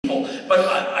but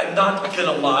I'm not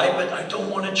gonna lie, but I don't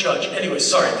want to judge. Anyway,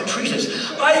 sorry, the treatise.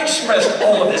 I expressed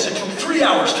all of this. It took 3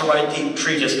 hours to write the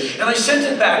treatise, and I sent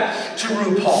it back to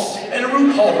RuPaul. And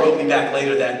RuPaul wrote me back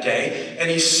later that day, and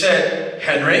he said,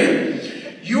 "Henry,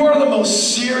 you are the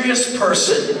most serious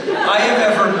person I have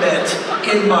ever met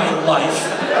in my life."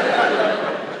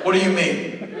 What do you mean?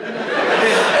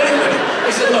 Anyway,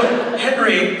 he said, "Look,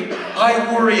 Henry,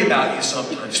 I worry about you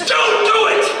sometimes." Don't do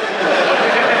it!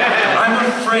 I'm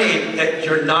afraid that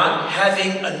you're not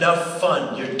having enough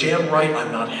fun. You're damn right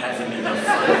I'm not having enough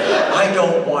fun. I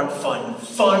don't want fun.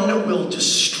 Fun will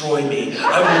destroy me.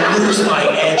 I will lose my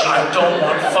edge. I don't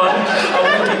want fun. I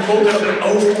will be woken up in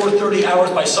 0430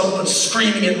 hours by someone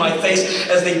screaming in my face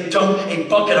as they dump a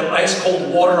bucket of ice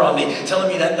cold water on me, telling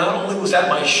me that not only was that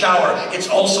my shower, it's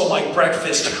also my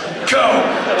breakfast. Go!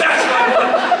 That's what I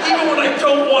want. Even when I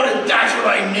don't want it, that's what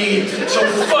I need. So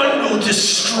fun will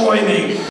destroy me.